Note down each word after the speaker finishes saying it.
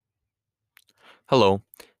Hello,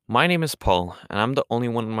 my name is Paul, and I'm the only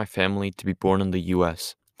one in my family to be born in the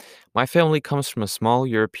US. My family comes from a small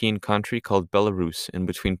European country called Belarus, in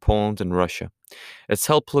between Poland and Russia. It's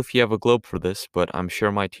helpful if you have a globe for this, but I'm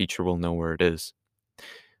sure my teacher will know where it is.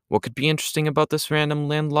 What could be interesting about this random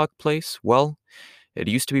landlocked place? Well, it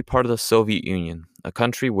used to be part of the Soviet Union, a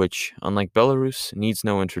country which, unlike Belarus, needs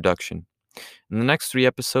no introduction. In the next three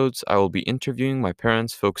episodes, I will be interviewing my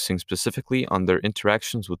parents, focusing specifically on their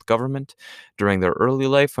interactions with government during their early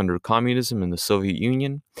life under communism in the Soviet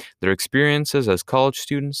Union, their experiences as college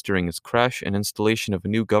students during its crash and installation of a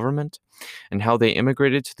new government, and how they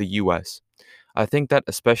immigrated to the US. I think that,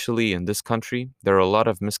 especially in this country, there are a lot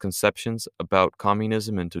of misconceptions about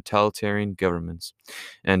communism and totalitarian governments.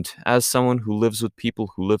 And as someone who lives with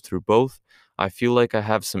people who lived through both, I feel like I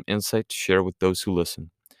have some insight to share with those who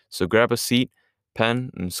listen. So grab a seat,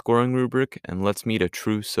 pen, and scoring rubric, and let's meet a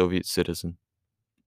true Soviet citizen.